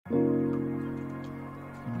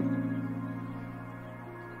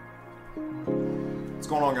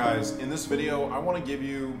going on, guys? In this video, I want to give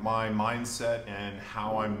you my mindset and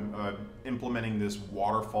how I'm implementing this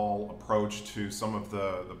waterfall approach to some of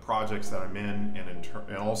the projects that I'm in,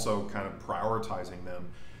 and also kind of prioritizing them,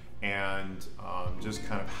 and just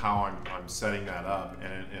kind of how I'm setting that up.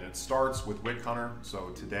 And it starts with WickHunter. So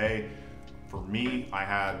today, for me, I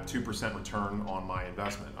had 2% return on my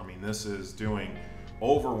investment. I mean, this is doing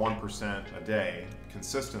over 1% a day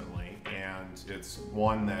consistently, and it's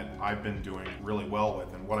one that I've been doing really well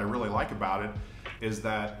with. And what I really like about it is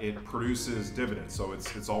that it produces dividends. So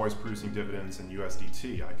it's always producing dividends in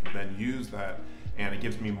USDT. I can then use that, and it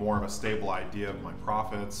gives me more of a stable idea of my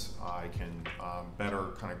profits. I can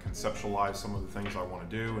better kind of conceptualize some of the things I want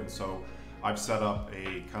to do. And so I've set up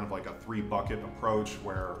a kind of like a 3-bucket approach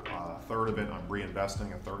where a third of it I'm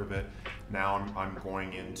reinvesting, a third of it now I'm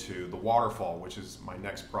going into the waterfall, which is my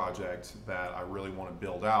next project that I really want to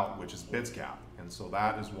build out, which is BitCross. And so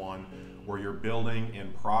that is one where you're building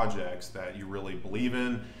in projects that you really believe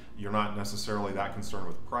in. You're not necessarily that concerned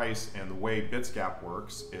with price, and the way BitCross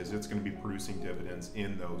works is it's going to be producing dividends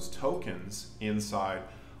in those tokens inside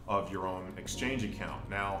of your own exchange account.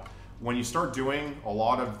 Now, when you start doing a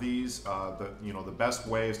lot of these, the best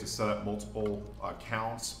way is to set up multiple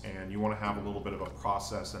accounts, and you want to have a little bit of a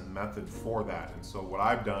process and method for that. And so what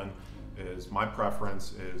I've done is, my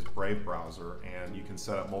preference is Brave browser, and you can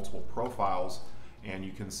set up multiple profiles, and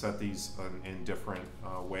you can set these in different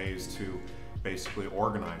ways to basically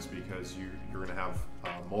organize, because you're going to have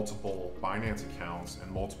multiple Binance accounts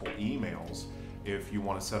and multiple emails if you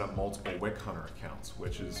want to set up multiple WickHunter accounts,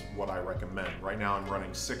 which is what I recommend. Right now I'm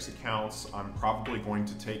running 6 accounts. I'm probably going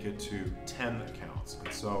to take it to 10 accounts.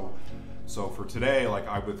 And so for today, like,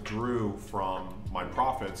 I withdrew from my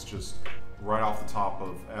profits just right off the top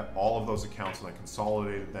of all of those accounts, and I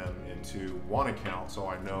consolidated them into one account so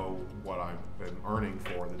I know what I've been earning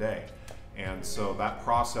for the day. And so that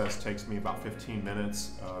process takes me about 15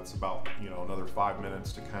 minutes. It's about another 5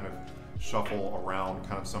 minutes to kind of shuffle around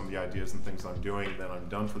kind of some of the ideas and things I'm doing. Then I'm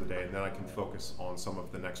done for the day, and then I can focus on some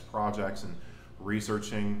of the next projects and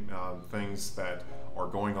researching things that are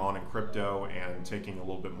going on in crypto, and taking a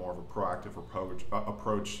little bit more of a proactive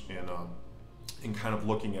approach in kind of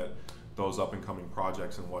looking at those up and coming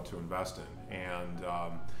projects and what to invest in. And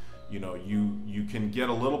you can get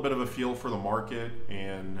a little bit of a feel for the market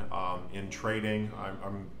in trading.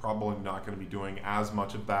 I'm probably not going to be doing as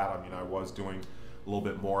much of that. I mean, I was doing a little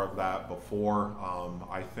bit more of that before.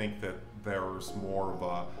 I think that there's more of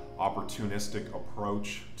a opportunistic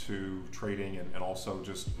approach to trading, and also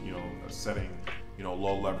just setting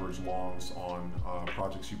low leverage longs on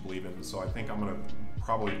projects you believe in. So I think I'm going to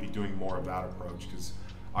probably be doing more of that approach, because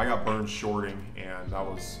I got burned shorting, and that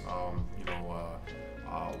was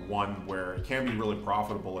one where it can be really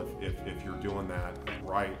profitable if you're doing that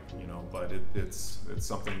right, but it's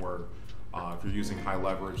something where if you're using high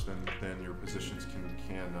leverage, then your positions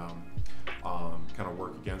can kind of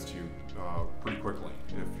work against you pretty quickly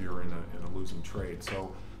if you're in a losing trade.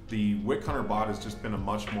 So the WickHunter bot has just been a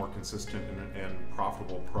much more consistent and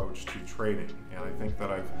profitable approach to trading, and I think that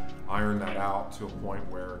I've ironed that out to a point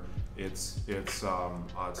where it's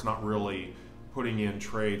not really putting in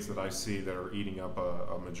trades that I see that are eating up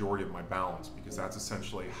a majority of my balance, because that's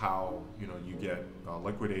essentially how you get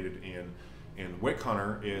liquidated in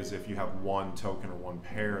WickHunter, is if you have one token or one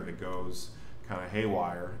pair that goes kind of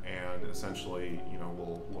haywire, and essentially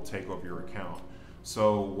will take over your account.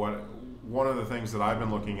 So one of the things that I've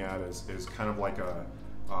been looking at is kind of like a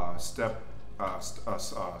step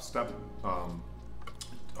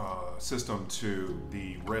system to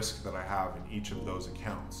the risk that I have in each of those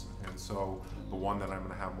accounts. And so the one that I'm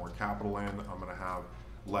going to have more capital in, I'm going to have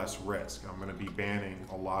less risk. I'm going to be banning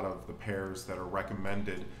a lot of the pairs that are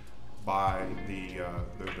recommended by the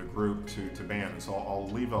group to ban. And so I'll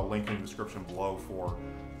leave a link in the description below for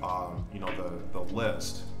the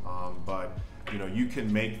list. But you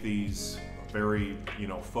can make these very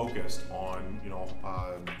focused on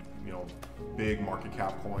big market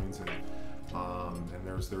cap coins, and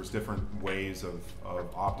there's different ways of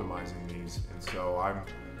optimizing these. And so I'm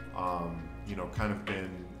kind of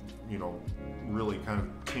been really kind of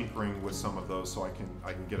tinkering with some of those so I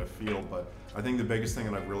can get a feel. But I think the biggest thing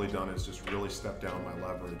that I've really done is just really step down my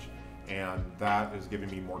leverage, and that is giving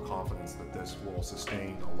me more confidence that this will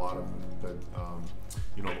sustain a lot of the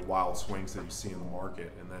wild swings that you see in the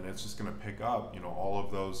market. And then it's just going to pick up all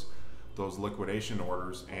of those liquidation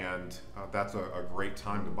orders, and that's a great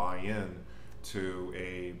time to buy in to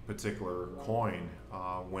a particular coin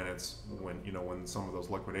when some of those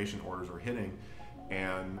liquidation orders are hitting.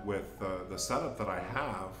 And with the setup that I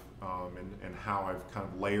have, and how I've kind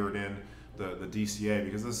of layered in the DCA,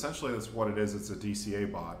 because essentially that's what it is. It's a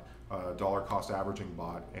DCA bot, dollar cost averaging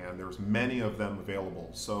bot, and there's many of them available.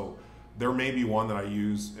 So there may be one that I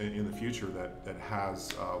use in the future that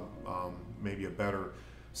has maybe a better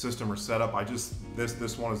system or setup.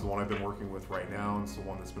 This one is the one I've been working with right now, and it's the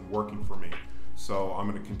one that's been working for me. So I'm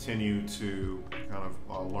going to continue to kind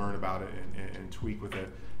of learn about it and tweak with it.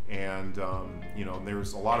 And you know,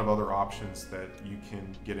 there's a lot of other options that you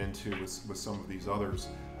can get into with some of these others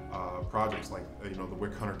projects, like you know, the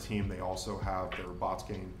WickHunter team. They also have their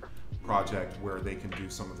BotsGain project where they can do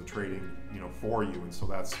some of the trading, you know, for you. And so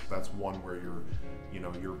that's one where you're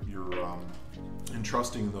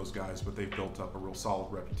entrusting in those guys, but they've built up a real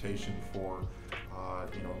solid reputation for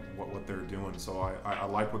you know, what they're doing. So I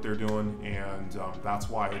like what they're doing, and that's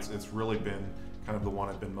why it's really been kind of the one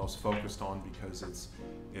I've been most focused on, because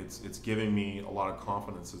it's giving me a lot of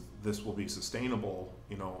confidence that this will be sustainable,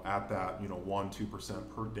 you know, at that, you know,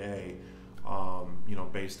 1-2% per day, you know,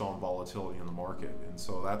 based on volatility in the market. And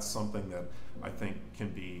so that's something that I think can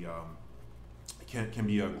be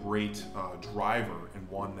a great driver, and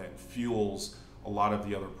one that fuels a lot of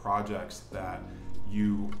the other projects that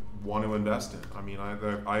you want to invest in. I mean,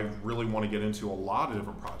 I really want to get into a lot of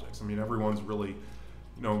different projects. I mean, everyone's really,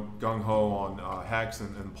 you know, gung-ho on Hex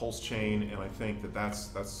and Pulse Chain, and I think that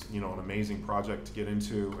that's you know, an amazing project to get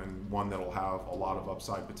into, and one that'll have a lot of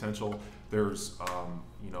upside potential. There's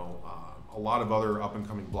you know, a lot of other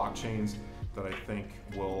up-and-coming blockchains that I think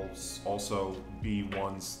will also be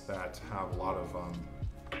ones that have a lot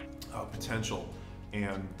of potential,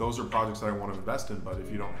 and those are projects that I want to invest in. But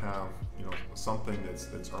if you don't have, you know, something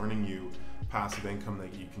that's earning you passive income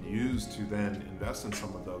that you can use to then invest in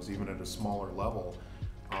some of those, even at a smaller level,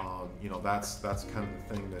 you know, that's kind of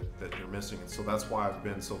the thing that you're missing. And so that's why I've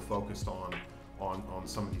been so focused on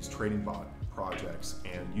some of these trading bot projects,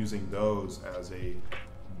 and using those as a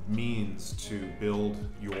means to build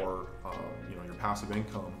your you know, your passive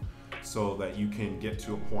income, so that you can get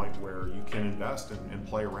to a point where you can invest and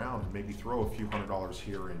play around, and maybe throw a few $100s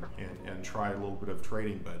here and try a little bit of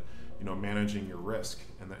trading, but you know, managing your risk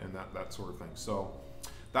and that sort of thing. So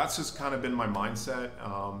that's just kind of been my mindset.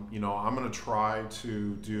 You know, I'm going to try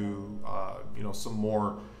to do you know, some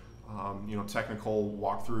more you know, technical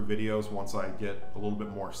walkthrough videos once I get a little bit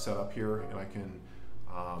more set up here, and I can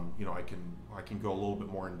you know, I can go a little bit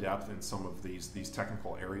more in depth in some of these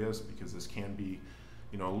technical areas, because this can be,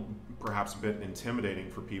 you know, perhaps a bit intimidating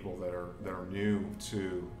for people that are new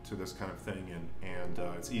to this kind of thing, and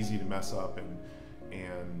it's easy to mess up and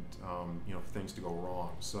you know, for things to go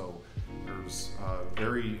wrong. So there's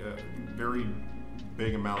very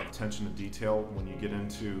big amount of attention to detail when you get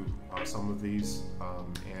into some of these,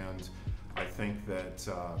 and I think that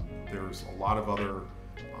there's a lot of other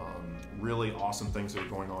really awesome things that are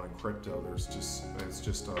going on in crypto. It's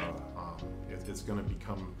going to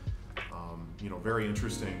become you know, very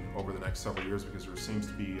interesting over the next several years, because there seems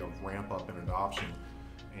to be a ramp up in adoption.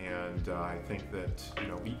 And I think that, you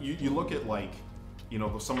know, you look at, like, you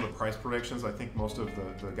know, some of the price predictions. I think most of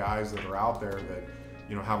the guys that are out there that,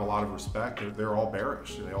 you know, have a lot of respect, they're all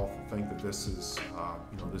bearish. They all think that this is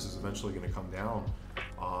you know, this is eventually going to come down.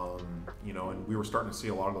 You know, and we were starting to see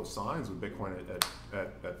a lot of those signs with Bitcoin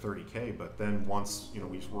at 30K, but then once, you know,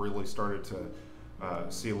 we really started to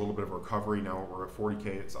see a little bit of recovery. Now we're at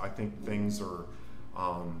 40K. I think things are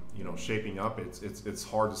you know, shaping up. It's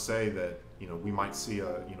hard to say that, you know, we might see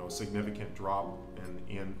a, you know, significant drop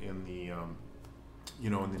in the you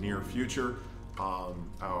know, in the near future,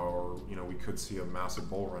 or you know, we could see a massive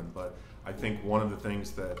bull run. But I think one of the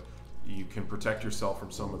things that you can protect yourself from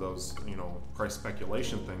some of those, you know, price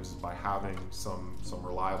speculation things is by having some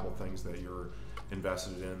reliable things that you're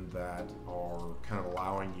invested in that are kind of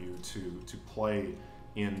allowing you to play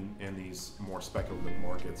in these more speculative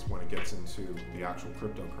markets when it gets into the actual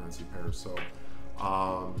cryptocurrency pairs. So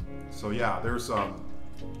so yeah, there's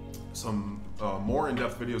some more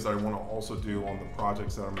in-depth videos that I want to also do on the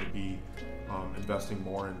projects that I'm going to be investing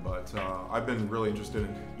more in. But I've been really interested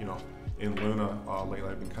in, you know, in Luna lately.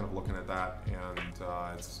 I've been kind of looking at that, and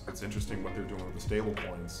it's interesting what they're doing with the stable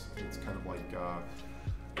coins. It's kind of like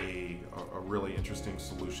a really interesting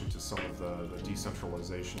solution to some of the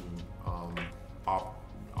decentralization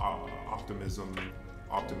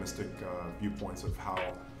optimistic viewpoints of how,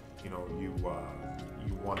 you know, you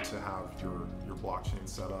want to have your blockchain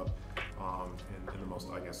set up in the most,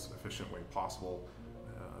 I guess, efficient way possible,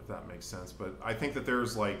 if that makes sense. But I think that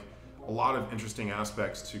there's like a lot of interesting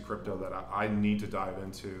aspects to crypto that I need to dive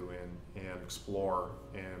into and explore,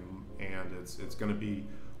 and it's going to be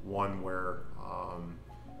one where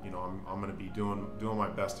you know, I'm going to be doing my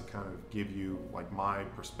best to kind of give you like my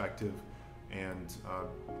perspective and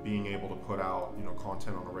being able to put out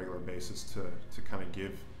content on a regular basis to kind of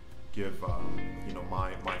give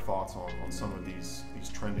my thoughts on some of these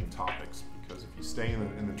trending topics, because if you stay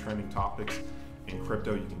in the trending topics in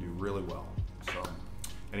crypto, you can do really well. So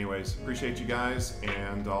anyways, appreciate you guys,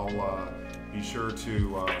 and I'll be sure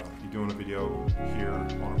to be doing a video here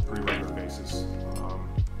on a pretty regular basis.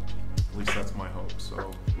 At least that's my hope. So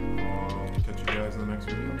I'll catch you guys in the next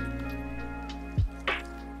video.